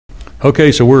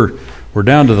Okay, so we're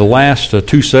down to the last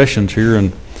two sessions here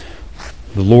in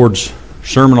the Lord's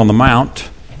Sermon on the Mount,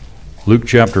 Matthew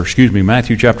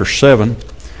chapter 7,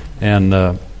 and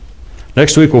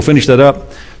next week we'll finish that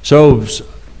up. So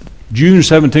June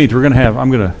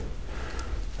 17th,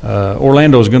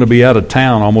 Orlando's going to be out of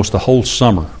town almost the whole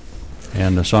summer,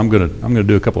 and so I'm going to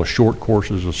do a couple of short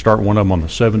courses. I'll start one of them on the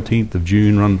 17th of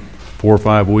June, run 4 or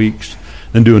 5 weeks,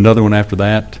 then do another one after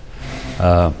that.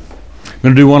 I'm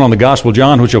going to do one on the Gospel of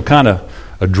John, which will kind of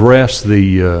address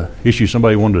the issue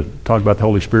somebody wanted to talk about the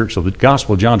Holy Spirit. So the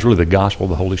Gospel of John is really the Gospel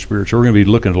of the Holy Spirit. So we're going to be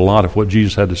looking at a lot of what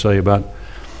Jesus had to say about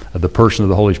the person of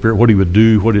the Holy Spirit, what he would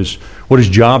do, what his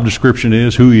job description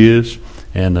is, who he is.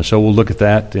 And so we'll look at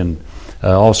that, and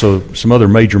also some other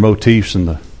major motifs in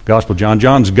the Gospel of John.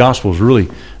 John's Gospel is really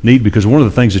neat because one of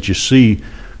the things that you see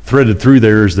threaded through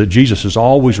there is that Jesus is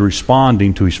always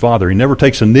responding to his Father. He never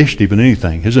takes initiative in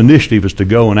anything. His initiative is to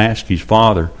go and ask his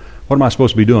Father, what am I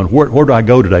supposed to be doing? Where do I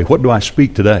go today? What do I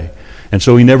speak today? And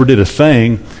so he never did a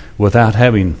thing without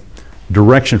having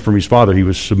direction from his Father. He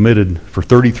was submitted for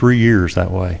 33 years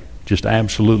that way, just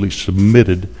absolutely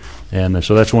submitted. And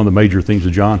so that's one of the major themes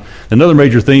of John. Another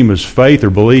major theme is faith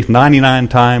or belief. 99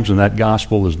 times in that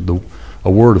gospel is a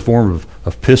word, a form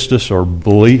of pistis or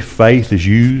belief, faith is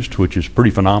used, which is pretty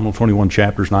phenomenal. 21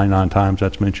 chapters, 99 times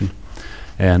that's mentioned.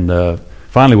 And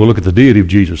finally, we'll look at the deity of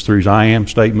Jesus through his I am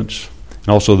statements and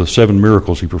also the 7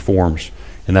 miracles he performs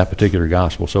in that particular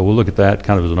gospel. So we'll look at that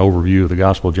kind of as an overview of the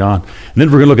Gospel of John. And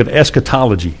then we're going to look at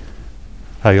eschatology.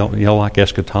 Hey, y'all like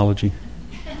eschatology?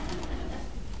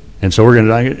 And so we're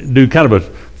going to do kind of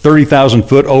a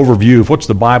 30,000-foot overview of what's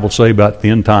the Bible say about the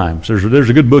end times. There's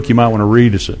a good book you might want to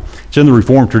read. It's in the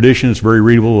Reformed tradition. It's very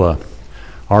readable.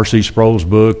 R.C. Sproul's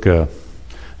book, The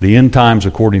End Times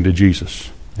According to Jesus.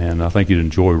 And I think you'd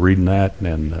enjoy reading that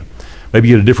and maybe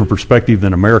get a different perspective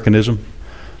than Americanism,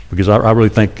 because I really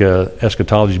think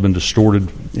eschatology has been distorted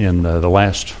in the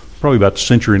last probably about a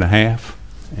century and a half.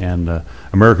 And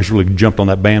America's really jumped on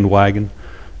that bandwagon.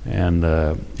 And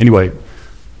anyway,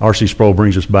 R.C. Sproul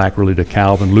brings us back really to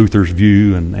Calvin, Luther's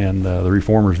view, and the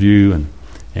Reformers' view,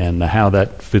 and how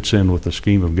that fits in with the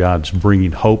scheme of God's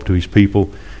bringing hope to his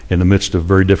people in the midst of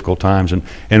very difficult times.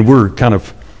 And we're kind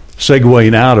of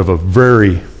segueing out of a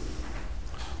very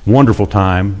wonderful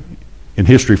time in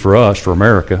history for us, for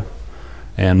America,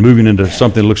 and moving into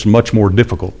something that looks much more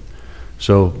difficult.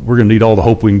 So we're going to need all the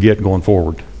hope we can get going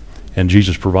forward. And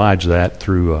Jesus provides that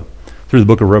through the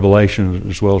book of Revelation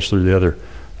as well as through the other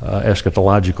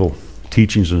eschatological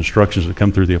teachings and instructions that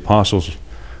come through the apostles'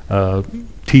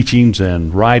 teachings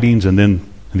and writings, and then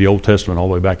in the Old Testament all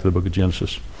the way back to the book of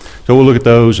Genesis. So we'll look at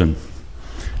those and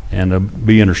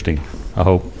be interesting, I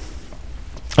hope.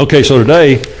 Okay, so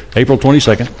today, April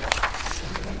 22nd,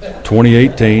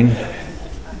 2018.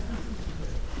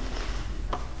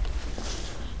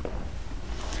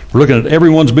 We're looking at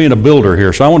everyone's being a builder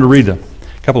here. So I want to read a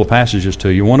couple of passages to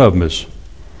you. One of them is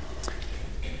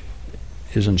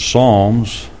in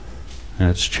Psalms, and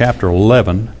it's chapter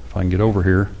 11, if I can get over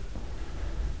here.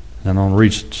 And I want to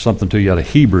read something to you out of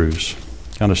Hebrews,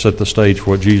 kind of set the stage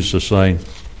for what Jesus is saying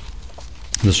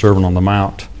in the Sermon on the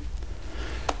Mount.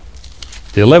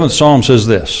 The 11th Psalm says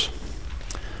this: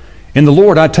 In the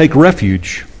Lord I take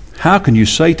refuge. How can you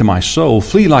say to my soul,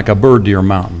 flee like a bird to your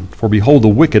mountain? For behold, the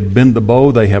wicked bend the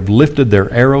bow, they have lifted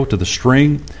their arrow to the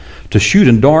string, to shoot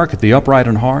in dark at the upright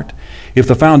in heart. If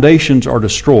the foundations are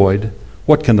destroyed,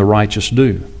 what can the righteous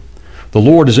do? The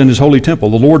Lord is in his holy temple.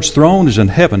 The Lord's throne is in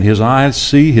heaven. His eyes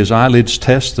see, his eyelids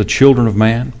test the children of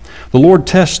man. The Lord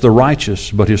tests the righteous,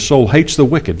 but his soul hates the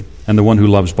wicked and the one who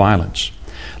loves violence.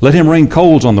 Let him rain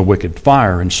coals on the wicked.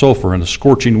 Fire and sulfur and a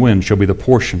scorching wind shall be the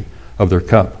portion of their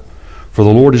cup. For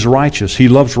the Lord is righteous. He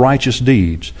loves righteous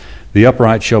deeds. The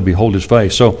upright shall behold his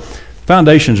face. So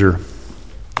foundations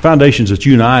that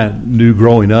you and I knew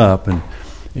growing up and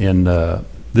in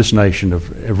this nation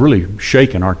have really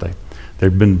shaken, aren't they?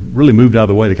 They've been really moved out of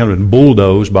the way. They've kind of been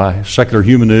bulldozed by secular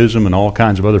humanism and all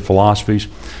kinds of other philosophies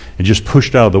and just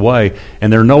pushed out of the way.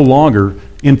 And they're no longer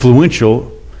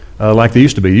influential like they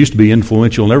used to be. They used to be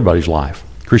influential in everybody's life.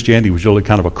 Christianity was really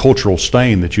kind of a cultural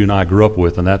stain that you and I grew up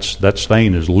with, and that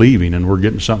stain is leaving, and we're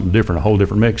getting something different, a whole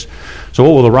different mix. So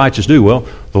what will the righteous do? Well,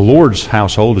 the Lord's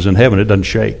household is in heaven. It doesn't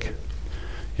shake.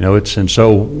 And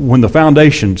so when the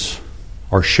foundations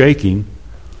are shaking,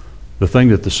 the thing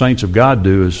that the saints of God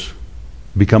do is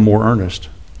become more earnest.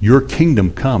 Your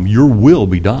kingdom come. Your will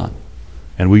be done.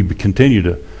 And we continue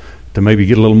to maybe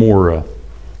get a little more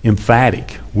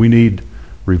emphatic. We need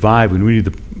reviving. We need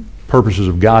the purposes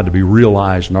of God to be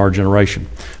realized in our generation.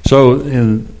 So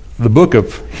in the book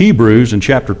of Hebrews in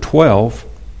chapter 12,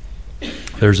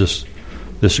 there's this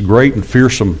this great and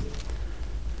fearsome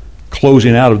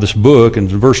closing out of this book. And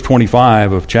verse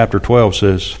 25 of chapter 12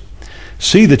 says,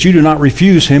 "See that you do not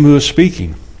refuse him who is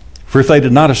speaking. For if they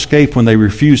did not escape when they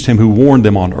refused him who warned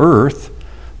them on earth,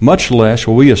 much less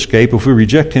will we escape if we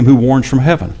reject him who warns from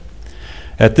heaven.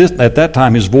 At that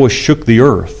time his voice shook the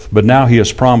earth, but now he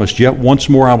has promised, yet once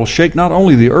more I will shake not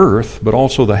only the earth, but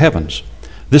also the heavens."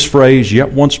 This phrase,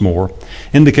 "yet once more,"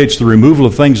 indicates the removal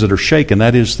of things that are shaken,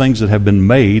 that is, things that have been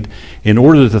made, in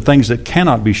order that the things that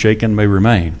cannot be shaken may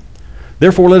remain.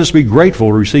 Therefore let us be grateful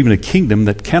for receiving a kingdom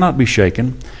that cannot be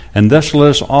shaken, and thus let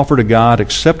us offer to God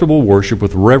acceptable worship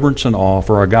with reverence and awe,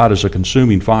 for our God is a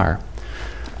consuming fire.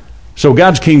 So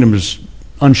God's kingdom is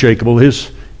unshakable. His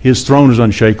throne is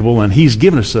unshakable, and he's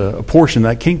given us a portion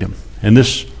of that kingdom. And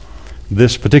this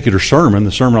particular sermon,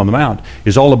 the Sermon on the Mount,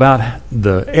 is all about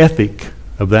the ethic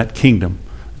of that kingdom.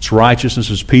 It's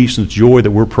righteousness, it's peace, and it's joy that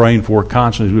we're praying for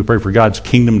constantly as we pray for God's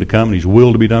kingdom to come and his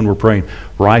will to be done. We're praying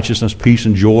righteousness, peace,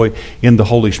 and joy in the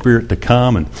Holy Spirit to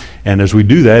come. And as we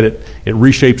do that, it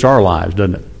reshapes our lives,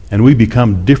 doesn't it? And we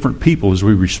become different people as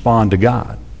we respond to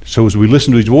God. So as we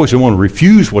listen to his voice, we want to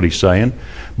refuse what he's saying,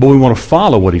 but we want to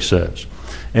follow what he says.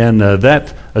 And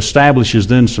that establishes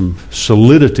then some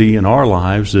solidity in our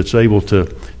lives that's able to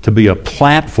be a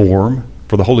platform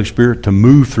for the Holy Spirit to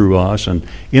move through us and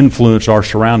influence our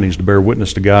surroundings to bear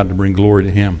witness to God and to bring glory to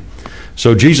him.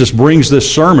 So Jesus brings this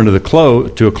sermon to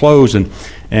a close,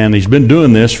 and he's been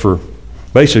doing this for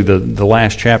basically the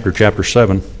last chapter, chapter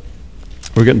 7.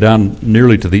 We're getting down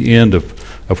nearly to the end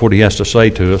of what he has to say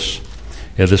to us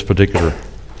at this particular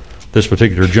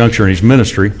juncture in his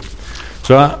ministry.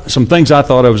 So some things I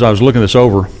thought of as I was looking this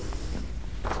over.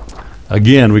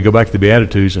 Again, we go back to the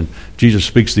Beatitudes, and Jesus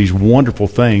speaks these wonderful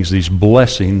things, these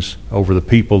blessings over the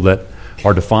people that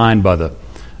are defined by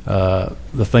the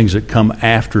things that come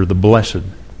after the blessed.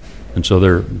 And so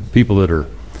there are people that are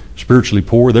spiritually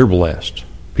poor, they're blessed.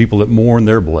 People that mourn,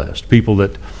 they're blessed. People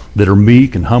that are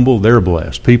meek and humble, they're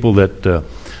blessed. People that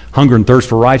hunger and thirst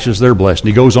for righteousness, they're blessed. And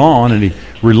he goes on and he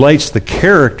relates the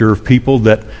character of people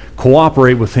that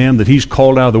cooperate with him, that he's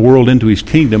called out of the world into his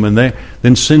kingdom, and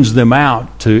then sends them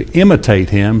out to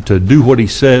imitate him, to do what he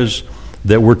says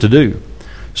that we're to do.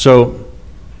 So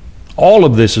all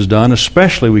of this is done,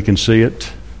 especially we can see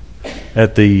it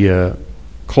at the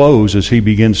close as he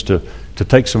begins to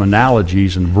take some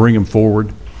analogies and bring them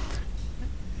forward.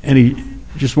 And he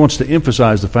just wants to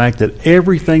emphasize the fact that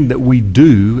everything that we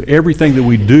do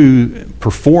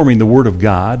performing the Word of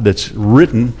God that's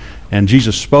written and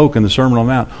Jesus spoke in the Sermon on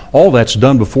the Mount, all that's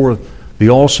done before the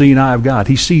all-seeing eye of God.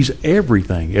 He sees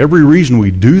everything, every reason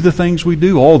we do the things we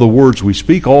do, all the words we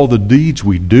speak, all the deeds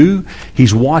we do.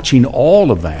 He's watching all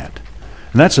of that.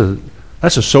 And that's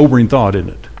a sobering thought, isn't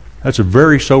it? That's a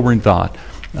very sobering thought,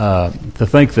 to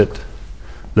think that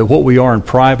what we are in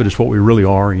private is what we really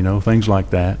are, things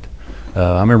like that.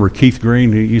 I remember Keith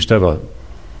Green, he used to have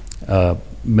a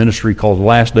ministry called the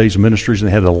Last Days Ministries, and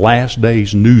they had the Last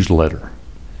Days newsletter.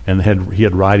 And he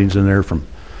had writings in there from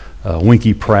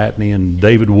Winky Pratney and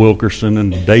David Wilkerson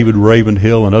and David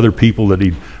Ravenhill and other people that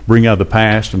he'd bring out of the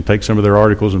past and take some of their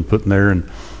articles and put in there.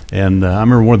 And I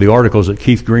remember one of the articles that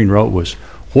Keith Green wrote was,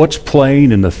 "What's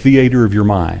playing in the theater of your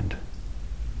mind?"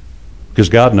 Because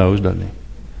God knows, doesn't he?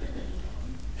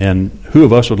 And who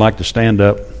of us would like to stand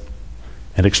up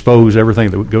and expose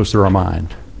everything that goes through our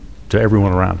mind to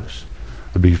everyone around us?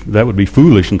 That would be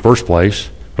foolish in the first place,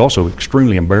 but also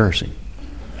extremely embarrassing.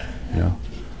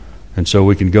 And so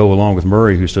we can go along with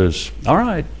Murray, who says, "All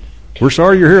right, we're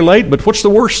sorry you're here late, but what's the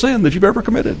worst sin that you've ever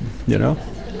committed?" We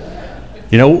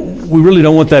really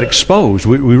don't want that exposed.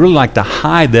 We really like to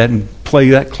hide that and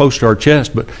play that close to our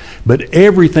chest. But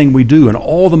everything we do and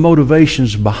all the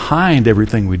motivations behind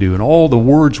everything we do and all the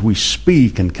words we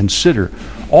speak and consider,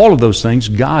 all of those things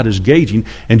God is gauging.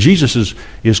 And Jesus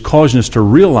is causing us to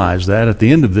realize that at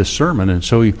the end of this sermon. And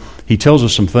so he tells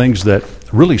us some things that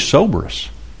really sober us.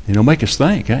 Make us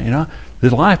think,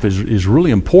 this life is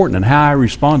really important, and how I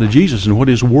respond to Jesus and what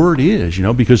his word is,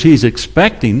 because he's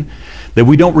expecting that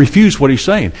we don't refuse what he's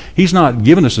saying. He's not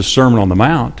giving us a Sermon on the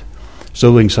Mount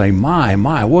so we can say, my,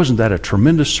 wasn't that a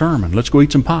tremendous sermon? Let's go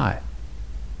eat some pie.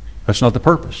 That's not the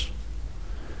purpose.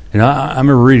 I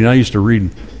remember I used to read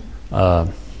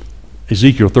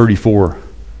Ezekiel 34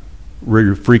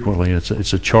 very frequently.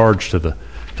 It's a charge to the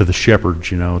shepherds,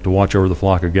 to watch over the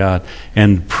flock of God.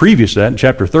 And previous to that, in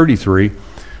chapter 33,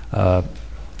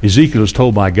 Ezekiel is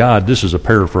told by God, this is a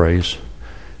paraphrase,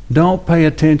 don't pay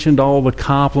attention to all the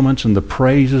compliments and the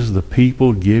praises the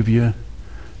people give you.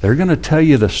 They're going to tell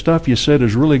you the stuff you said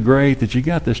is really great, that you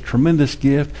got this tremendous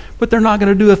gift, but they're not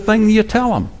going to do a thing you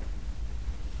tell them.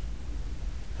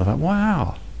 I thought,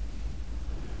 wow.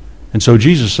 And so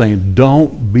Jesus is saying,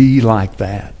 don't be like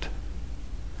that.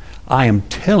 I am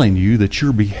telling you that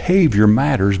your behavior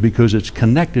matters because it's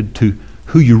connected to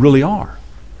who you really are.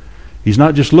 He's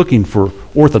not just looking for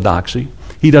orthodoxy.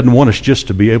 He doesn't want us just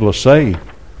to be able to say,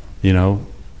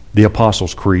 the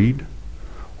Apostles' Creed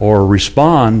or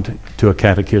respond to a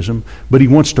catechism, but he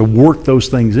wants to work those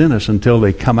things in us until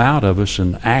they come out of us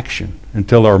in action,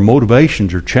 until our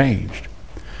motivations are changed.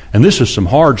 And this is some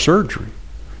hard surgery.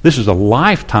 This is a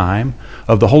lifetime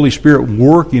of the Holy Spirit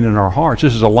working in our hearts.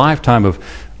 This is a lifetime of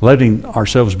letting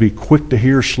ourselves be quick to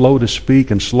hear, slow to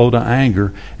speak, and slow to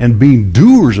anger, and being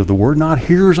doers of the word, not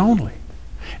hearers only.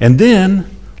 And then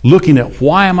looking at,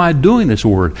 why am I doing this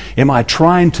word? Am I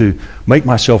trying to make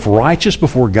myself righteous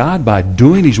before God by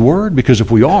doing His word? Because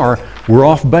if we are, we're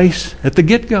off base at the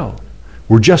get-go.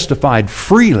 We're justified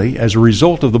freely as a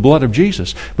result of the blood of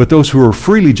Jesus. But those who are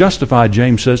freely justified,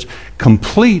 James says,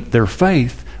 complete their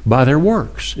faith by their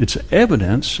works. It's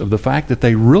evidence of the fact that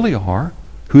they really are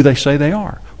who they say they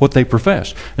are, what they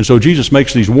profess. And so Jesus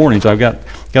makes these warnings. I've got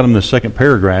them in the second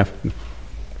paragraph.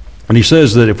 And he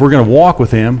says that if we're going to walk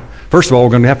with Him, first of all, we're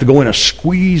going to have to go in a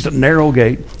squeezed, narrow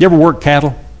gate. You ever work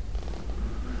cattle?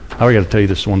 I got to tell you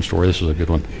this one story. This is a good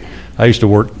one. I used to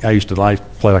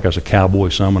play like I was a cowboy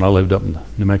some when I lived up in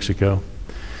New Mexico.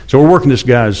 So we're working this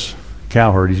guy's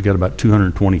cow herd. He's got about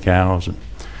 220 cows, and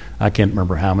I can't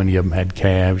remember how many of them had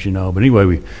calves, But anyway,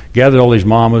 we gathered all these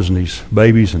mamas and these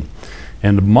babies,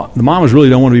 and the mamas really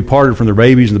don't want to be parted from their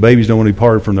babies, and the babies don't want to be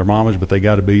parted from their mamas, but they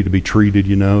got to be treated,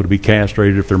 to be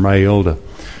castrated if they're male,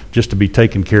 just to be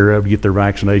taken care of, to get their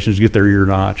vaccinations, get their ear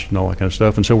notched, and all that kind of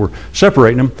stuff. And so we're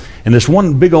separating them, and this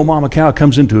one big old mama cow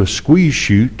comes into a squeeze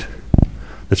chute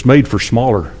that's made for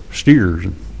smaller steers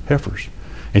and heifers,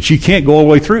 and she can't go all the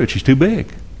way through it. She's too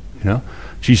big,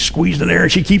 She's squeezed in there,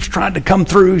 and she keeps trying to come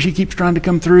through.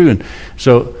 And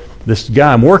so this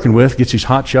guy I'm working with gets his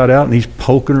hot shot out, and he's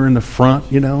poking her in the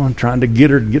front, and trying to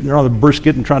getting her on the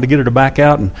brisket and trying to get her to back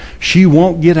out, and she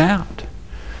won't get out.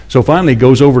 So finally he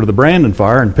goes over to the branding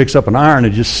fire and picks up an iron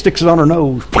and just sticks it on her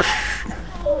nose.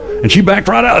 And she backed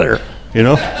right out of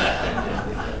there,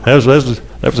 That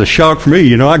was a shock for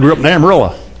me, I grew up in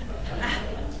Amarillo.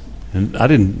 And I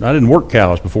didn't work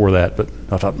cows before that, but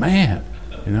I thought, man,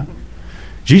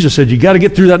 Jesus said, you got to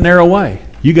get through that narrow way.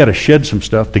 You got to shed some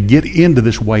stuff to get into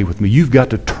this way with me. You've got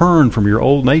to turn from your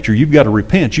old nature. You've got to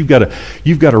repent. You've got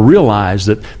to realize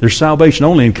that there's salvation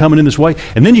only in coming in this way.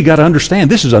 And then you got to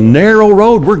understand this is a narrow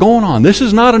road we're going on. This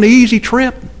is not an easy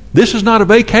trip. This is not a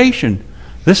vacation.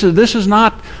 This is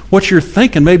not what you're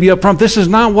thinking maybe up front. This is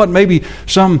not what maybe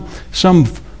some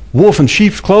wolf in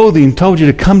sheep's clothing told you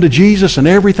to come to Jesus and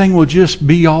everything will just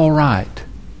be all right.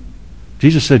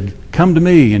 Jesus said, come to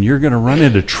me and you're going to run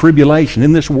into tribulation.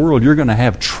 In this world, you're going to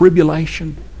have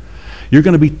tribulation. You're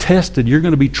going to be tested. You're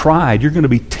going to be tried. You're going to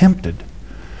be tempted.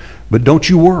 But don't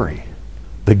you worry.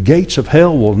 The gates of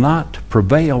hell will not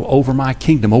prevail over my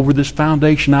kingdom, over this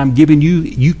foundation I'm giving you.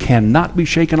 You cannot be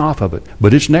shaken off of it.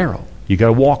 But it's narrow. You got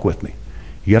to walk with me.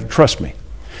 You got to trust me.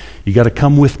 You got to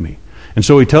come with me. And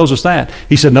so he tells us that.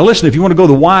 He said, now listen, if you want to go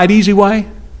the wide, easy way,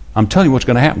 I'm telling you what's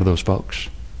going to happen to those folks.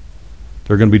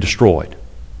 They're going to be destroyed.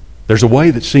 There's a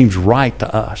way that seems right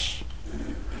to us,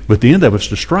 but the end of it's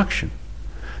destruction.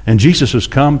 And Jesus has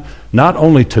come not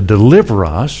only to deliver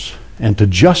us and to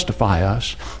justify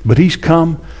us, but He's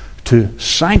come to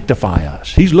sanctify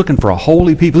us. He's looking for a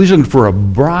holy people. He's looking for a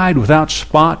bride without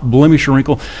spot, blemish, or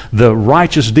wrinkle. The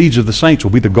righteous deeds of the saints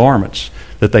will be the garments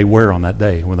that they wear on that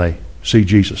day when they see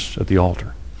Jesus at the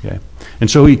altar. Okay? And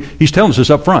so he's telling us this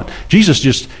up front. Jesus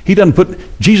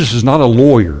is not a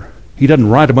lawyer. He doesn't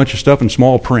write a bunch of stuff in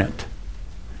small print.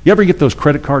 You ever get those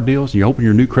credit card deals and you open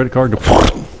your new credit card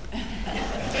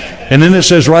and then it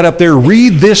says right up there,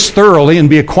 read this thoroughly and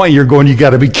be acquainted. You're going, you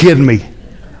got to be kidding me.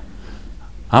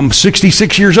 I'm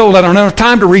 66 years old. I don't have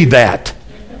time to read that.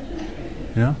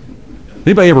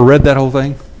 Anybody ever read that whole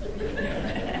thing?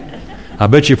 I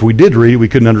bet you if we did read it, we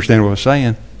couldn't understand what it was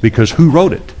saying because who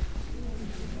wrote it?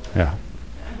 Yeah.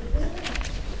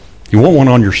 You want one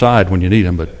on your side when you need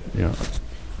them, but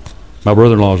my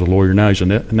brother-in-law is a lawyer. Now he's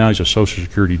a Social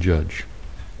Security judge.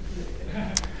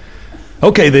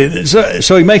 Okay,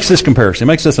 so he makes this comparison.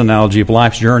 He makes this analogy of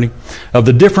life's journey, of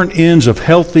the different ends of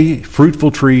healthy, fruitful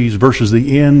trees versus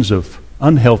the ends of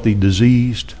unhealthy,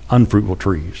 diseased, unfruitful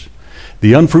trees.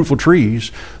 The unfruitful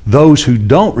trees, those who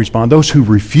don't respond, those who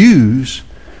refuse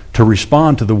to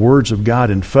respond to the words of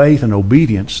God in faith and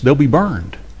obedience, they'll be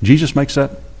burned. Jesus makes that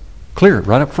clear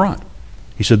right up front.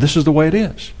 He said, this is the way it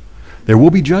is. There will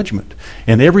be judgment,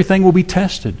 and everything will be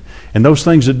tested, and those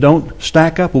things that don't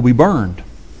stack up will be burned.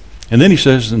 And then he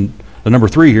says in the number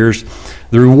 3 here is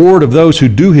the reward of those who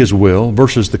do His will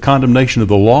versus the condemnation of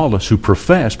the lawless who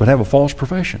profess but have a false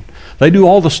profession. They do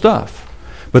all the stuff,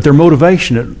 but their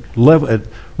motivation at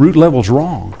root level is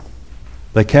wrong.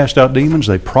 They cast out demons,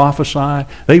 they prophesy,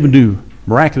 they even do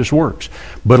miraculous works.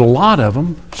 But a lot of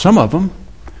them, some of them,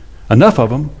 enough of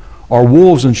them, are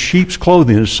wolves in sheep's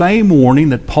clothing. The same warning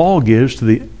that Paul gives to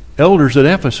the elders at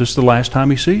Ephesus the last time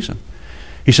he sees them.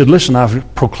 He said, listen,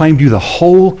 I've proclaimed you the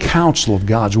whole counsel of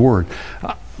God's word.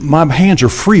 My hands are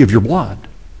free of your blood.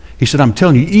 He said, I'm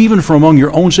telling you, even from among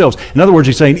your own selves. In other words,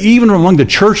 he's saying, even from among the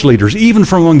church leaders, even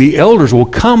from among the elders will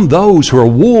come those who are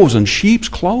wolves in sheep's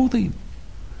clothing.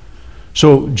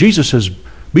 So Jesus says,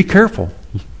 be careful.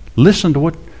 Listen to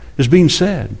what is being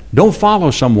said. Don't follow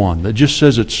someone that just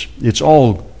says it's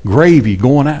all gravy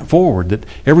going forward, that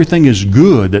everything is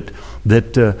good,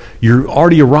 that you're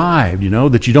already arrived,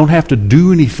 that you don't have to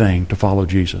do anything to follow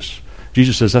Jesus.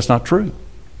 Jesus says that's not true.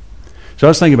 So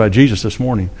I was thinking about Jesus this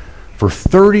morning. For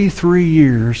 33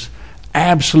 years,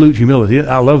 absolute humility.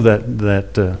 I love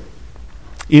that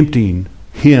emptying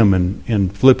hymn in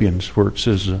Philippians where it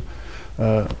says,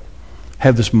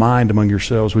 have this mind among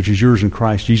yourselves, which is yours in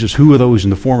Christ Jesus, who are those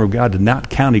in the form of God did not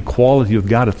count equality with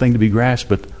God a thing to be grasped,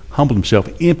 but humbled himself,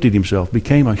 emptied himself,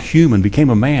 became a human,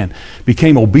 became a man,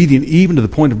 became obedient even to the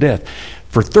point of death.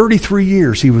 For 33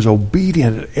 years, he was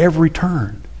obedient at every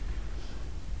turn.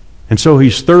 And so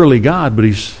he's thoroughly God, but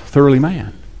he's thoroughly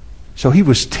man. So he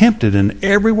was tempted in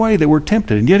every way that we're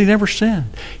tempted, and yet he never sinned.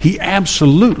 He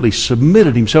absolutely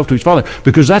submitted himself to his Father,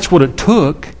 because that's what it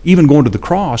took, even going to the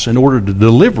cross, in order to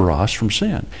deliver us from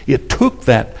sin. It took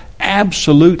that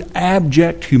absolute,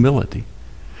 abject humility.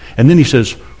 And then he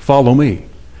says, follow me.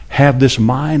 Have this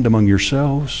mind among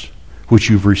yourselves, which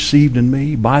you've received in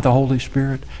me by the Holy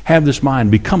Spirit. Have this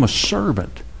mind. Become a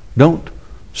servant. Don't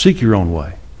seek your own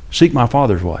way. Seek my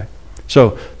Father's way.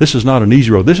 So this is not an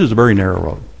easy road. This is a very narrow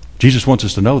road. Jesus wants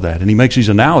us to know that. And he makes these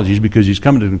analogies because he's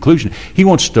coming to the conclusion. He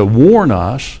wants to warn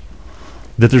us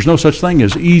that there's no such thing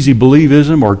as easy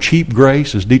believism or cheap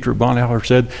grace, as Dietrich Bonhoeffer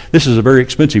said. This is a very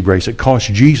expensive grace. It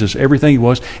cost Jesus everything he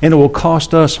was, and it will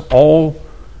cost us all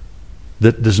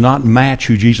that does not match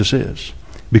who Jesus is.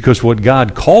 Because what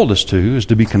God called us to is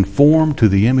to be conformed to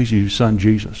the image of his Son,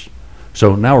 Jesus.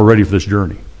 So now we're ready for this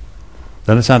journey.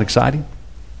 Doesn't it sound exciting?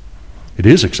 It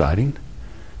is exciting,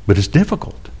 but it's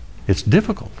difficult. It's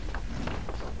difficult.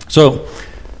 So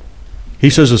he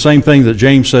says the same thing that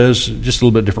James says, just a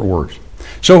little bit different words.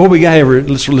 So what we got here,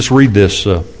 let's read this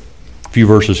few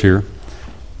verses here.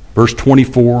 Verse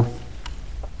 24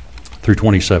 through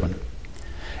 27.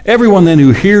 Everyone then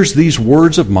who hears these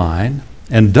words of mine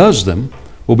and does them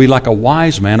will be like a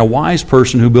wise man, a wise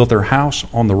person who built their house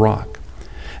on the rock.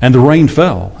 And the rain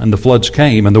fell, and the floods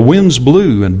came, and the winds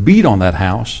blew and beat on that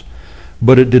house,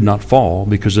 but it did not fall,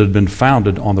 because it had been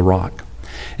founded on the rock.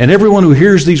 And everyone who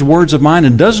hears these words of mine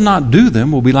and does not do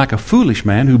them will be like a foolish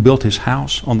man who built his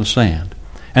house on the sand.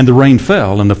 And the rain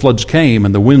fell, and the floods came,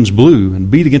 and the winds blew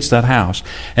and beat against that house,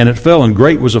 and it fell, and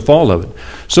great was the fall of it.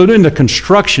 So during the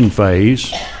construction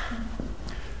phase,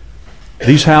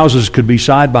 these houses could be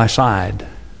side by side,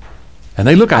 and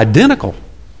they look identical.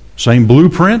 Same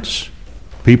blueprints.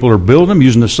 People are building them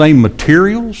using the same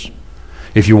materials.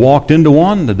 If you walked into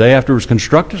one the day after it was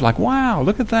constructed, it's like, wow,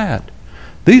 look at that.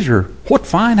 These are, what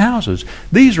fine houses.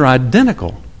 These are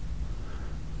identical.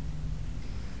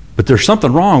 But there's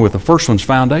something wrong with the first one's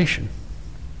foundation.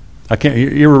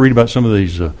 You ever read about some of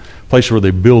these places where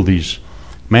they build these?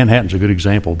 Manhattan's a good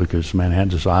example because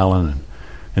Manhattan's this island,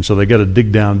 and so they got to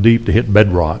dig down deep to hit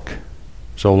bedrock.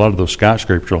 So a lot of those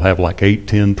skyscrapers will have like 8,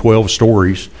 10, 12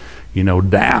 stories,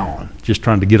 down, just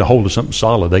trying to get a hold of something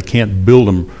solid. They can't build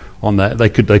them on that. They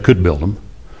could build them,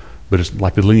 but it's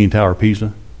like the Leaning Tower of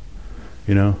Pisa,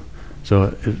 So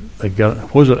they got,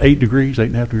 what was it, 8 degrees,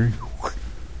 8.5 degrees?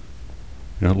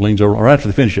 It leans over right after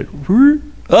they finish it.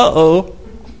 Uh-oh.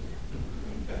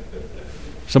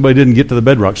 Somebody didn't get to the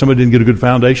bedrock. Somebody didn't get a good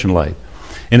foundation laid.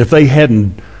 And if they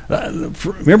hadn't,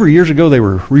 remember years ago they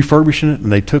were refurbishing it,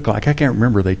 and they took like 48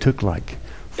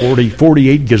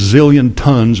 gazillion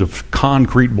tons of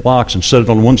concrete blocks and set it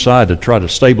on one side to try to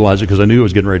stabilize it because they knew it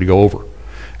was getting ready to go over.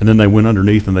 And then they went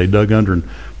underneath and they dug under and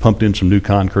pumped in some new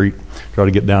concrete, try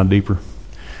to get down deeper.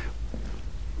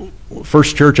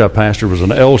 First church I pastored was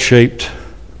an L-shaped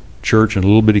church in a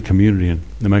little bitty community in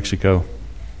New Mexico.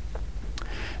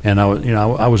 And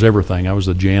I was everything. I was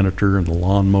the janitor and the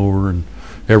lawnmower and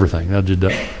everything. I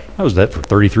was that for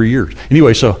 33 years.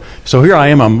 Anyway, so here I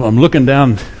am. I'm looking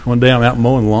down one day. I'm out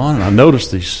mowing the lawn, and I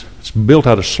noticed it's built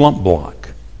out of slump block.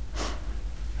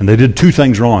 And they did two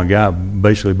things wrong. A guy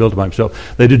basically built it by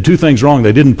himself. They did two things wrong.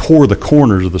 They didn't pour the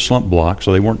corners of the slump block,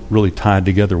 so they weren't really tied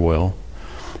together well.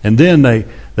 And then they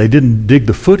didn't dig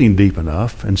the footing deep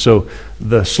enough, and so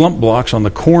the slump blocks on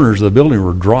the corners of the building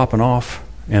were dropping off,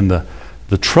 and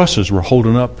the trusses were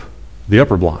holding up the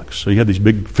upper blocks. So you had these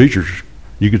big fissures.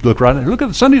 You could look right at it. Look at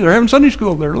the Sunday. They're having Sunday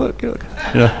school there. Look.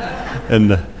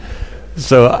 And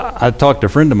so I talked to a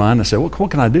friend of mine. I said,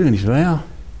 what can I do? And he said, well,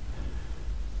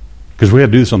 because we had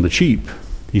to do this on the cheap.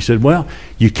 He said, well,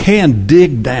 you can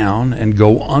dig down and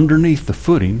go underneath the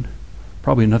footing,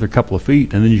 probably another couple of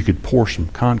feet, and then you could pour some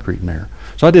concrete in there.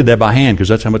 So I did that by hand because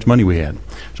that's how much money we had.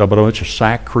 So I bought a bunch of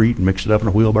sackcrete and mixed it up in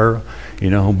a wheelbarrow,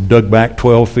 dug back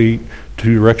 12 feet,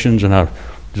 two directions, and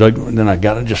then I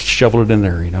got it, just shoveled it in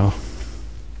there,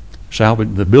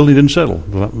 Salvage. The building didn't settle.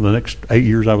 The next 8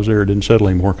 years I was there, it didn't settle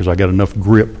anymore because I got enough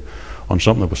grip on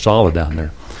something that was solid down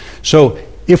there. So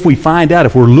if we find out,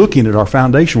 if we're looking at our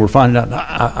foundation, we're finding out,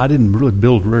 I didn't really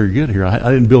build very good here.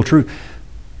 I didn't build true.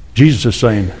 Jesus is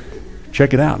saying,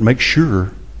 check it out. Make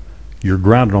sure you're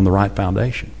grounded on the right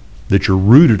foundation, that you're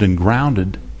rooted and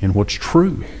grounded in what's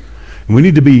true. And we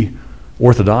need to be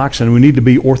orthodox, and we need to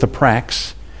be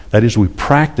orthoprax. That is, we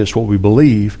practice what we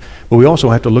believe, but we also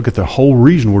have to look at the whole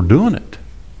reason we're doing it.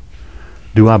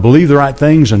 Do I believe the right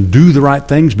things and do the right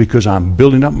things because I'm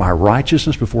building up my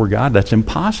righteousness before God? That's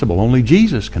impossible. Only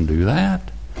Jesus can do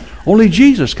that. Only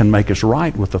Jesus can make us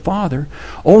right with the Father.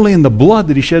 Only in the blood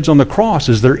that He sheds on the cross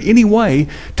is there any way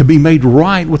to be made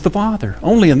right with the Father.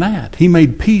 Only in that. He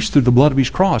made peace through the blood of His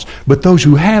cross. But those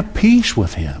who have peace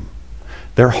with Him,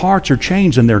 their hearts are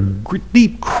changed, and their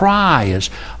deep cry is,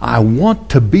 I want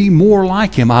to be more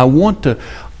like Him. I want to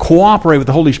cooperate with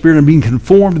the Holy Spirit and being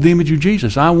conformed to the image of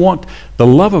Jesus. I want the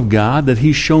love of God that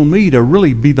He's shown me to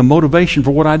really be the motivation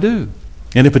for what I do.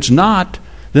 And if it's not,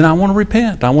 then I want to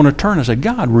repent. I want to turn and say,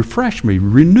 God, refresh me,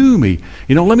 renew me.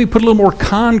 Let me put a little more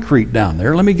concrete down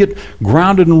there. Let me get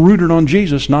grounded and rooted on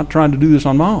Jesus, not trying to do this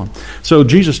on my own. So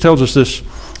Jesus tells us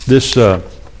this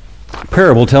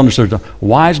parable telling us there's a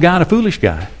wise guy and a foolish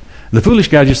guy. The foolish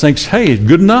guy just thinks, hey, it's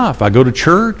good enough. I go to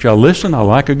church, I listen, I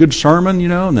like a good sermon,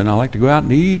 and then I like to go out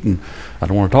and eat, and I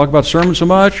don't want to talk about sermon so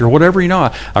much or whatever,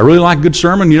 I really like a good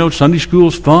sermon, Sunday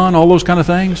school's fun, all those kind of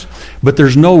things. But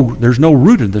there's no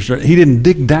rootedness. He didn't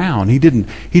dig down. He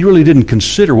really didn't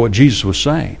consider what Jesus was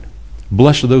saying.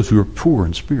 Blessed are those who are poor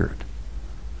in spirit,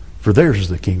 for theirs is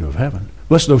the kingdom of heaven.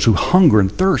 Blessed are those who hunger and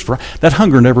thirst for. That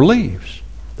hunger never leaves.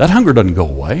 That hunger doesn't go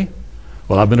away.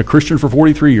 Well, I've been a Christian for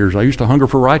 43 years. I used to hunger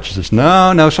for righteousness.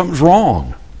 No, something's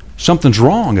wrong. Something's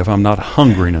wrong if I'm not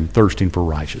hungering and thirsting for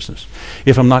righteousness.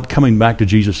 If I'm not coming back to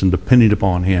Jesus and depending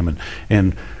upon Him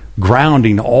and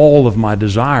grounding all of my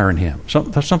desire in Him.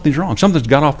 Something's wrong. Something's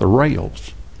got off the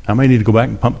rails. I may need to go back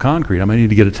and pump concrete. I may need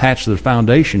to get attached to the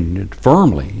foundation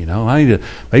firmly.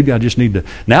 Maybe I just need to.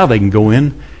 Now they can go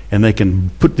in and they can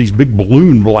put these big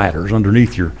balloon bladders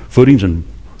underneath your footings and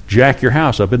jack your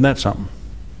house up. Isn't that something?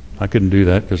 I couldn't do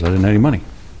that because I didn't have any money.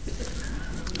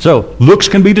 So, looks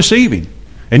can be deceiving.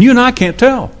 And you and I can't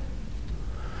tell.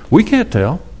 We can't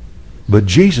tell. But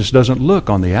Jesus doesn't look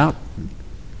on the out.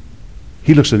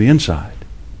 He looks at the inside.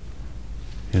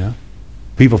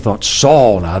 People thought,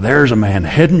 Saul, now there's a man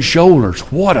head and shoulders.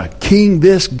 What a king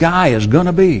this guy is going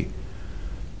to be.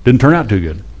 Didn't turn out too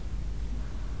good.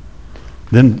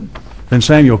 Then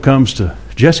Samuel comes to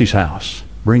Jesse's house,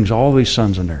 brings all these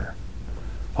sons in there.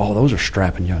 Oh, those are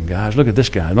strapping young guys. Look at this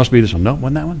guy. It must be this one. No,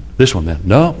 wasn't that one? This one then.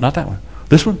 No, not that one.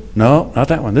 This one? No, not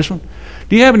that one. This one.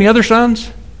 Do you have any other sons?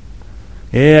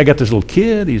 Yeah, I got this little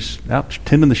kid. He's out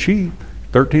tending the sheep,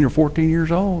 13 or 14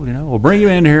 years old. We'll bring him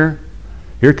in here.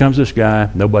 Here comes this guy.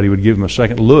 Nobody would give him a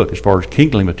second look as far as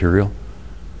kingly material.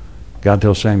 God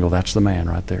tells Samuel, that's the man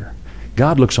right there.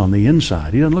 God looks on the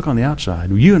inside. He doesn't look on the outside.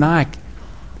 You and I,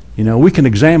 we can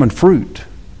examine fruit,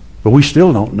 but we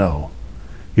still don't know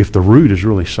if the root is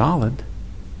really solid,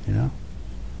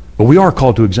 But we are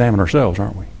called to examine ourselves,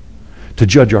 aren't we? To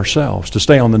judge ourselves, to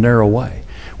stay on the narrow way.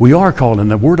 We are called,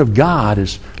 and the Word of God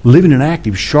is living and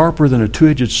active, sharper than a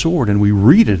two-edged sword, and we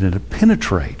read it, and it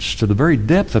penetrates to the very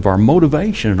depth of our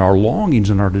motivation and our longings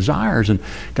and our desires, and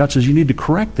God says, you need to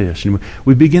correct this. And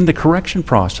we begin the correction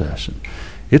process. And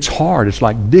it's hard. It's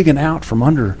like digging out from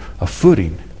under a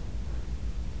footing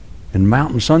in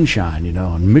mountain sunshine,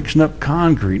 and mixing up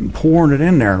concrete and pouring it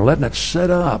in there and letting it set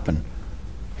up. And,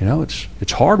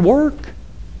 it's hard work.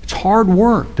 It's hard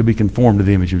work to be conformed to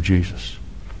the image of Jesus.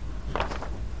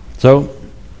 So,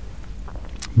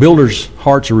 builders'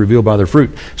 hearts are revealed by their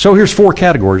fruit. So here's 4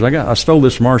 categories. I stole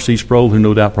this from R.C. Sproul, who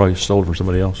no doubt probably stole it from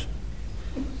somebody else.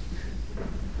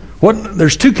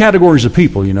 There's 2 categories of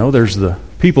people, There's the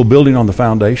people building on the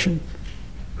foundation,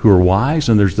 who are wise,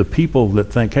 and there's the people that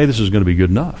think, hey, this is going to be good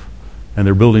enough. And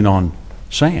they're building on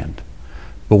sand.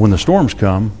 But when the storms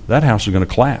come, that house is going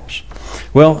to collapse.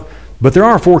 Well, but there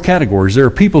are 4 categories. There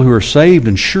are people who are saved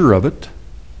and sure of it.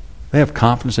 They have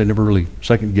confidence. They never really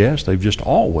second guess. They've just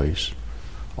always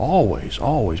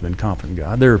been confident in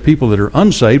God. There are people that are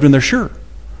unsaved and they're sure.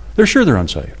 They're sure they're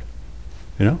unsaved.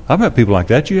 You know, I've met people like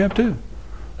that. You have too.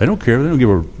 They don't care. They don't give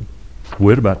a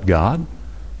whit about God.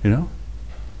 You know.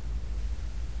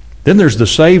 Then there's the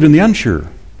saved and the unsure.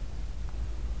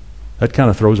 That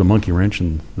kind of throws a monkey wrench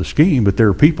in the scheme, but there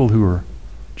are people who are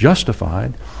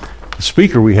justified. The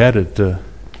speaker we had at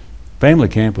family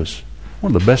camp was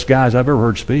one of the best guys I've ever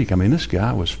heard speak. I mean, this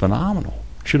guy was phenomenal.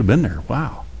 Should have been there.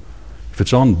 Wow. If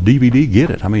it's on DVD,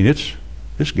 get it. I mean,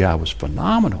 this guy was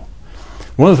phenomenal.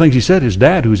 One of the things he said, his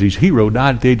dad, who was his hero,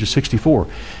 died at the age of 64.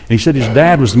 And he said his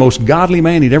dad was the most godly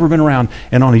man he'd ever been around.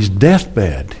 And on his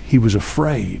deathbed, he was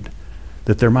afraid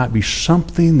that there might be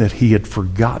something that he had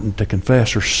forgotten to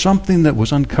confess or something that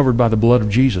was uncovered by the blood of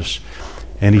Jesus.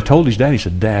 And he told his dad, he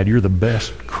said, Dad, you're the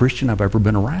best Christian I've ever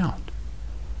been around.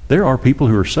 There are people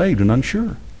who are saved and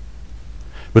unsure.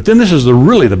 But then this is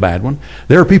really the bad one.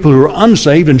 There are people who are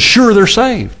unsaved and sure they're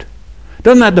saved.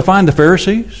 Doesn't that define the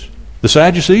Pharisees, the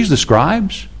Sadducees, the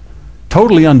scribes?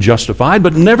 Totally unjustified,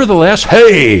 but nevertheless,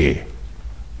 hey,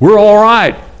 we're all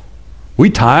right. We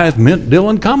tithe, mint, dill,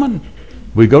 and cumin.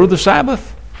 We go to the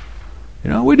Sabbath. You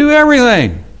know, we do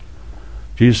everything.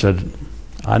 Jesus said,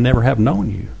 I never have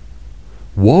known you.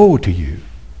 Woe to you.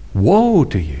 Woe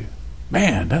to you.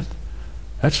 Man,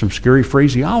 that's some scary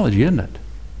phraseology, isn't it?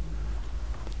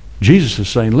 Jesus is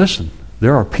saying, listen,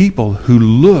 there are people who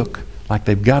look like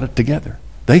they've got it together.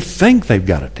 They think they've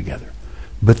got it together,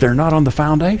 but they're not on the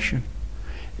foundation.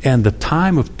 And the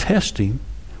time of testing,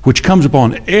 which comes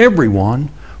upon everyone,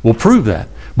 will prove that.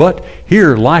 But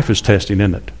here, life is testing,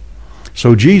 isn't it?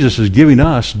 So Jesus is giving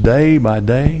us day by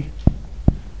day,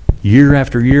 year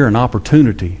after year, an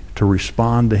opportunity to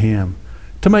respond to Him,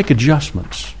 to make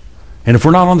adjustments. And if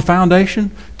we're not on the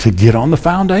foundation, to get on the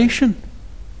foundation.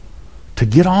 To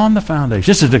get on the foundation.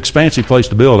 This is an expansive place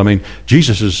to build. I mean,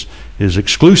 Jesus is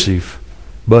exclusive,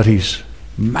 but He's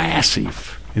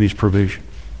massive in His provision.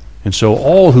 And so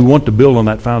all who want to build on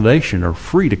that foundation are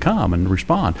free to come and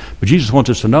respond. But Jesus wants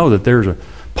us to know that there's a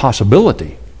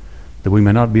possibility that we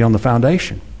may not be on the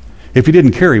foundation. If He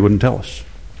didn't care, He wouldn't tell us.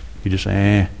 He'd just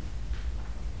say,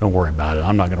 don't worry about it.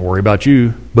 I'm not going to worry about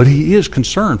you. But He is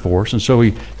concerned for us, and so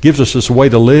He gives us this way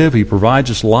to live. He provides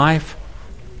us life.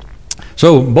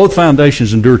 So both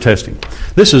foundations endure testing.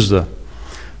 This is the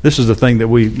thing that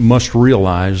we must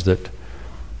realize, that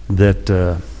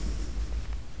the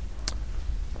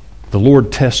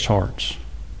Lord tests hearts.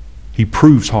 He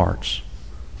proves hearts.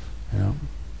 You know?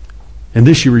 And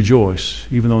this you rejoice,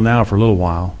 even though now for a little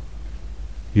while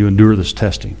you endure this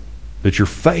testing, that your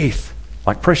faith,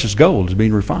 like precious gold, is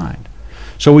being refined.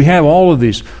 So we have all of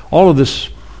this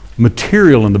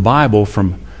material in the Bible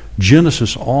from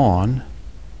Genesis on,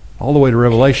 all the way to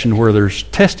Revelation, where there's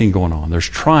testing going on, there's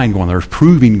trying going on, there's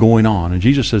proving going on. And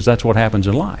Jesus says that's what happens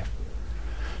in life.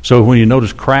 So when you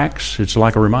notice cracks, it's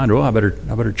like a reminder, I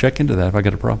better check into that if I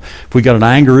got a problem. If we got an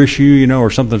anger issue, or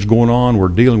something's going on, we're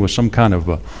dealing with some kind of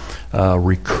a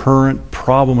recurrent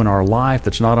problem in our life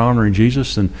that's not honoring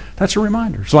Jesus, then that's a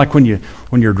reminder. It's like when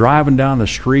you're driving down the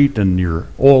street and your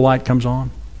oil light comes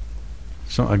on.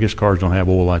 So I guess cars don't have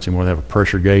oil lights anymore. They have a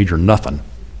pressure gauge or nothing.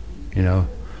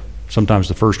 Sometimes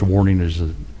the first warning is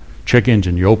the check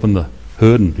engine. You open the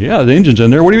hood and, the engine's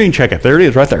in there. What do you mean check it? There it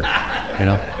is, right there.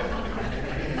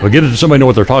 Well, get it to somebody know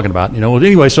what they're talking about. Well,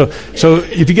 anyway, so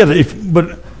if you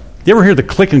but you ever hear the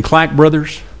Click and Clack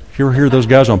brothers? You ever hear those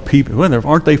guys on People?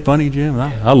 Aren't they funny, Jim?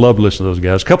 I love listening to those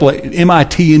guys. A couple of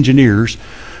MIT engineers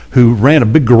who ran a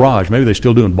big garage. Maybe they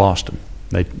still do in Boston.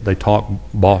 They talk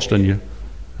Boston.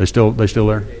 They still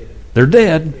there? They're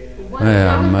dead. Oh,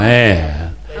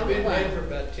 man. They've been dead for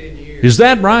about 10 years. Is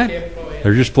that right?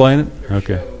 They're just playing it?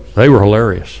 Okay. They were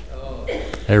hilarious.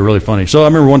 They were really funny. So I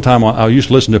remember one time I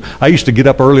used to get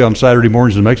up early on Saturday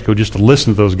mornings in Mexico just to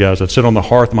listen to those guys. I'd sit on the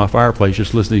hearth of my fireplace,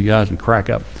 just listen to you guys and crack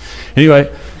up.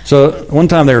 Anyway, so one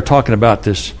time they were talking about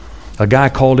this. A guy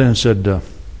called in and said,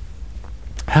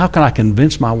 how can I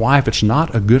convince my wife it's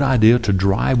not a good idea to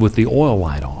drive with the oil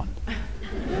light on?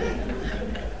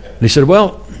 And he said,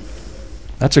 well,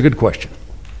 that's a good question.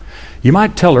 You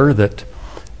might tell her that,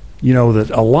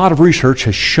 that a lot of research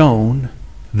has shown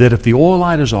that if the oil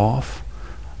light is off,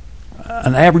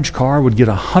 an average car would get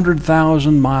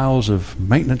 100,000 miles of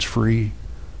maintenance-free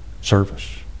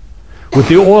service. With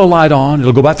the oil light on,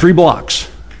 it'll go about 3 blocks.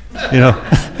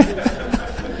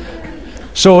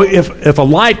 So if a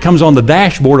light comes on the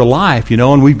dashboard of life,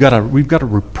 and we've got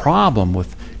a problem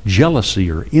with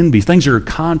jealousy or envy, things that are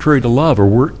contrary to love, or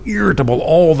we're irritable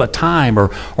all the time,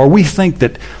 or we think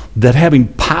that having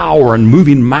power and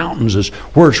moving mountains is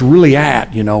where it's really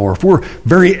at, or if we're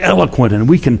very eloquent and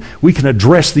we can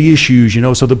address the issues,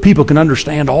 so that people can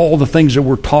understand all the things that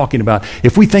we're talking about.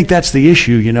 If we think that's the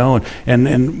issue,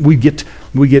 and we get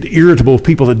irritable with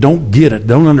people that don't get it,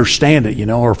 don't understand it,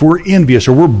 or if we're envious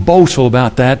or we're boastful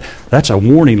about that, that's a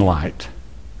warning light.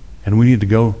 And we need to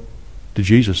go to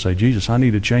Jesus, say, Jesus, I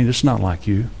need to change. This is not like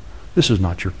you. This is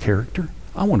not your character.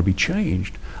 I want to be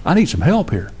changed. I need some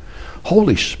help here.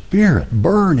 Holy Spirit,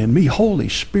 burn in me. Holy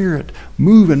Spirit,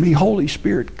 move in me. Holy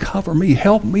Spirit, cover me.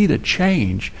 Help me to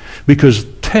change. Because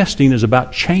testing is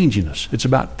about changing us. It's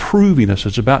about proving us.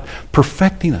 It's about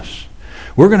perfecting us.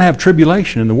 We're going to have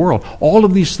tribulation in the world. All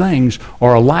of these things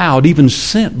are allowed, even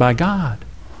sent by God.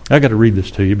 I got to read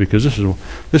this to you because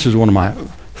this is one of my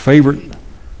favorite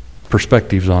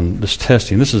perspectives on this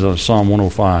testing. This is Psalm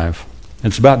 105.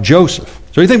 It's about Joseph.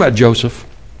 So you think about Joseph.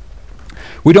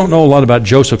 We don't know a lot about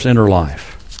Joseph's inner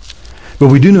life, but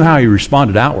we do know how he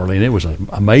responded outwardly, and it was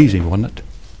amazing, wasn't it?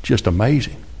 Just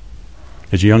amazing.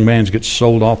 As a young man gets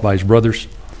sold off by his brothers,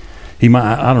 he might,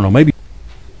 I don't know, maybe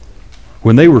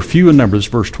when they were few in number, this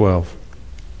is verse 12.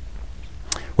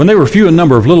 When they were few in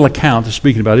number, of little account, this is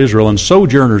speaking about Israel, and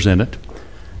sojourners in it,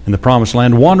 in the promised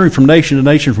land, wandering from nation to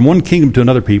nation, from one kingdom to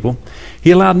another people,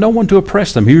 he allowed no one to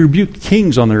oppress them. He rebuked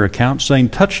kings on their account, saying,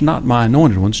 touch not my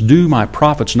anointed ones, do my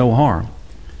prophets no harm.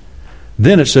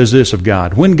 Then it says this of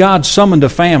God, when God summoned a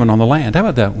famine on the land. How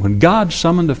about that? When God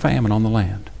summoned a famine on the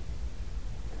land.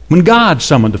 When God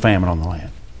summoned a famine on the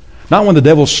land. Not when the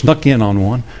devil snuck in on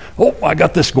one. Oh, I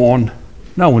got this going.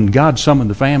 No, when God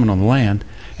summoned the famine on the land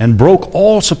and broke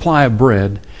all supply of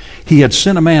bread, he had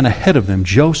sent a man ahead of them,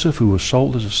 Joseph, who was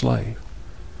sold as a slave.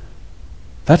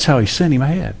 That's how he sent him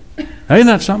ahead. Now, isn't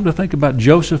that something to think about,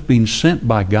 Joseph being sent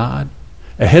by God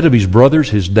ahead of his brothers,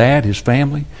 his dad, his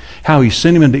family? How he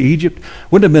sent him into Egypt?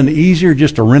 Wouldn't it have been easier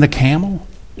just to rent a camel?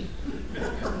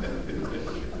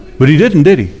 But he didn't,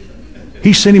 did he?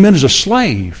 He sent him in as a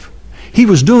slave. He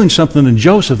was doing something in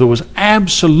Joseph that was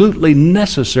absolutely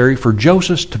necessary for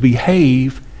Joseph to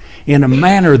behave in a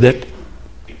manner that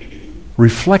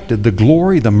reflected the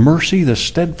glory, the mercy, the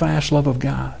steadfast love of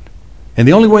God. And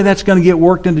the only way that's going to get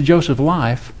worked into Joseph's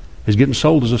life is getting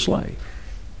sold as a slave.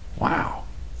 Wow.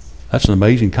 That's an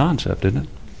amazing concept, isn't it?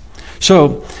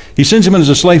 So he sends him in as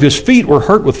a slave. His feet were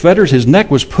hurt with fetters. His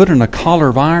neck was put in a collar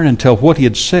of iron until what he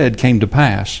had said came to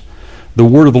pass. The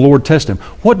word of the Lord tested him.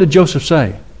 What did Joseph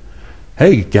say?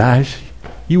 Hey, guys,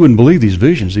 you wouldn't believe these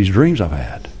visions, these dreams I've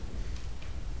had.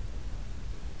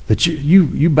 That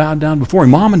you bowed down before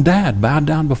me. Mom and Dad bowed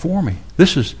down before me.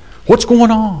 This is, what's going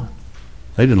on?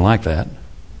 They didn't like that.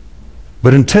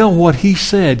 But until what he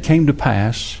said came to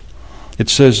pass, it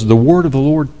says the word of the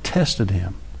Lord tested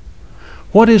him.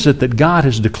 What is it that God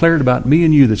has declared about me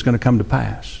and you that's going to come to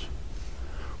pass?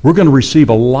 We're going to receive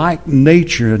a like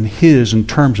nature in His in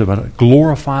terms of a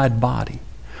glorified body.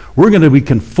 We're going to be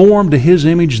conformed to His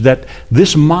image, that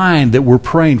this mind that we're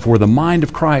praying for, the mind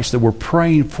of Christ that we're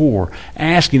praying for,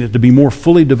 asking it to be more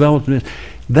fully developed in it,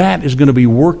 that is going to be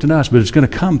worked in us, but it's going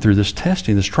to come through this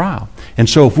testing, this trial. And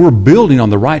so if we're building on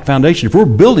the right foundation, if we're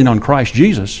building on Christ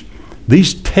Jesus,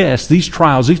 these tests, these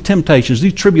trials, these temptations,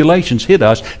 these tribulations hit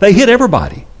us. They hit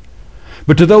everybody.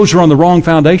 But to those who are on the wrong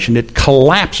foundation, it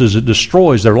collapses, it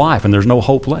destroys their life, and there's no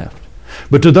hope left.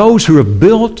 But to those who have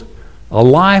built a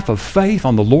life of faith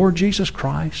on the Lord Jesus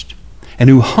Christ, and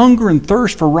who hunger and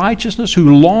thirst for righteousness,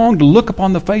 who long to look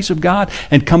upon the face of God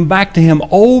and come back to Him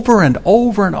over and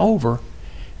over and over,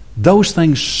 those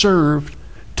things serve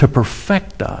to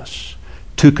perfect us,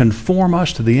 to conform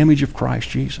us to the image of Christ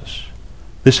Jesus.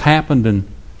 This happened in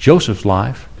Joseph's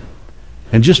life,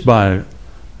 and just by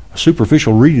a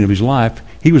superficial reading of his life,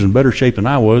 he was in better shape than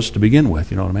I was to begin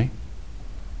with, you know what I mean?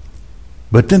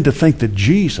 But then to think that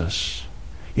Jesus,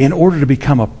 in order to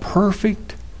become a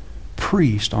perfect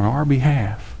priest on our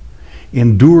behalf,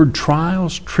 endured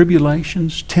trials,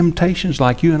 tribulations, temptations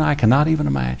like you and I cannot even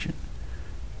imagine,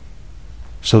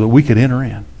 so that we could enter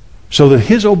in, so that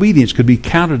His obedience could be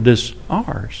counted as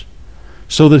ours,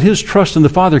 so that His trust in the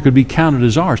Father could be counted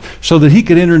as ours, so that He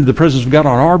could enter into the presence of God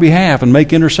on our behalf and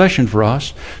make intercession for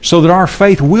us, so that our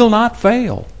faith will not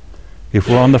fail if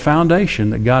we're on the foundation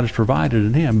that God has provided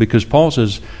in Him. Because Paul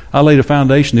says, I laid a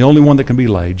foundation, the only one that can be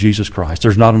laid, Jesus Christ.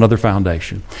 There's not another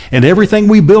foundation. And everything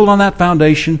we build on that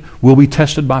foundation will be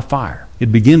tested by fire.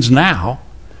 It begins now,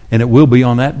 and it will be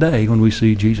on that day when we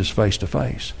see Jesus face to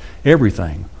face.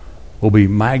 Everything will be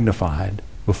magnified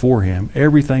before Him.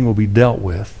 Everything will be dealt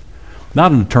with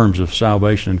Not in terms of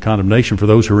salvation and condemnation for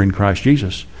those who are in Christ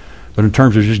Jesus, but in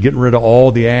terms of just getting rid of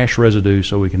all the ash residue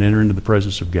so we can enter into the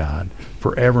presence of God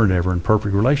forever and ever in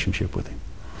perfect relationship with Him.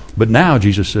 But now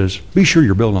Jesus says, be sure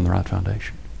you're building on the right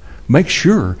foundation. Make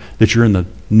sure that you're in the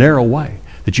narrow way,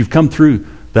 that you've come through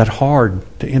that hard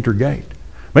to enter gate.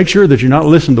 Make sure that you're not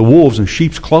listening to wolves in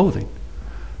sheep's clothing.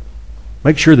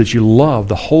 Make sure that you love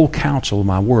the whole counsel of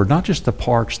my word, not just the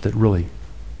parts that really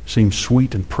seem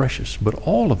sweet and precious, but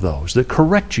all of those that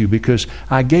correct you, because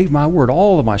I gave my word.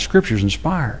 All of my scriptures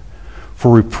inspired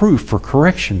for reproof, for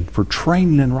correction, for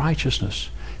training in righteousness.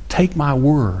 Take my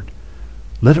word.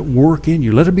 Let it work in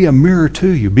you. Let it be a mirror to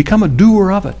you. Become a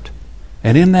doer of it.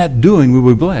 And in that doing, we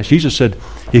will be blessed. Jesus said,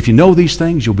 if you know these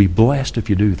things, you'll be blessed if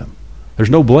you do them. There's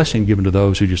no blessing given to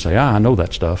those who just say, I know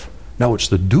that stuff. No, it's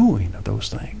the doing of those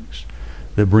things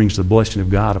that brings the blessing of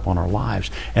God upon our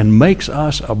lives and makes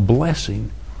us a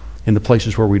blessing in the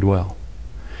places where we dwell.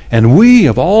 And we,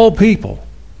 of all people,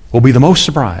 will be the most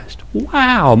surprised.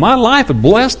 Wow, my life had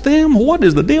blessed them? What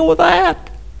is the deal with that?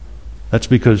 That's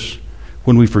because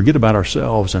when we forget about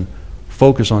ourselves and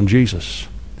focus on Jesus,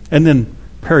 and then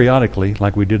periodically,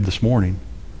 like we did this morning,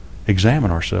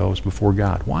 examine ourselves before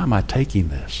God. Why am I taking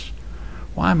this?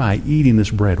 Why am I eating this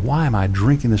bread? Why am I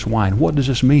drinking this wine? What does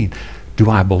this mean? Do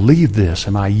I believe this?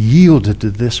 Am I yielded to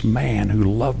this man who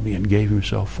loved me and gave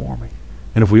himself for me?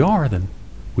 And if we are, then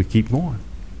we keep going.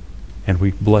 And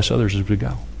we bless others as we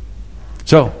go.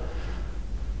 So,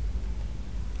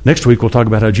 next week we'll talk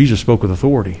about how Jesus spoke with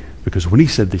authority. Because when He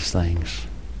said these things,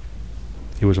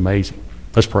 it was amazing.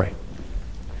 Let's pray.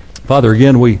 Father,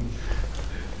 again, we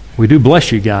do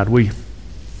bless you, God. We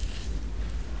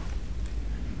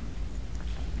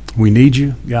need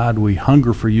you, God. We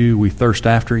hunger for you. We thirst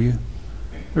after you.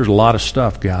 There's a lot of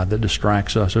stuff, God, that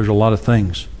distracts us. There's a lot of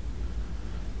things.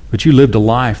 But you lived a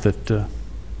life that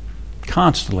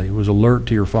constantly was alert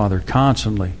to your Father,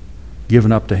 constantly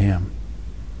given up to Him.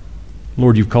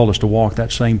 Lord, you've called us to walk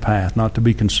that same path, not to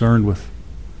be concerned with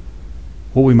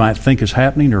what we might think is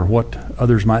happening or what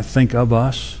others might think of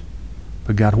us.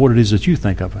 But God, what it is that you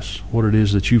think of us, what it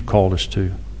is that you've called us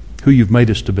to, who you've made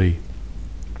us to be.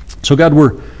 So God,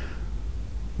 we're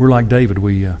like David.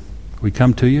 We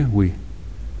come to you.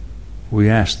 We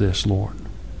ask this, Lord.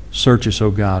 Search us,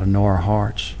 O God, and know our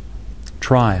hearts.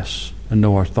 Try us and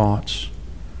know our thoughts.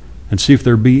 And see if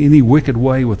there be any wicked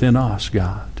way within us,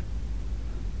 God.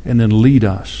 And then lead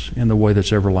us in the way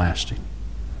that's everlasting.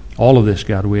 All of this,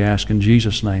 God, we ask in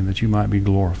Jesus' name that you might be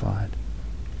glorified.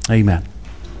 Amen.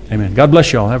 Amen. God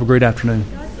bless you all. Have a great afternoon.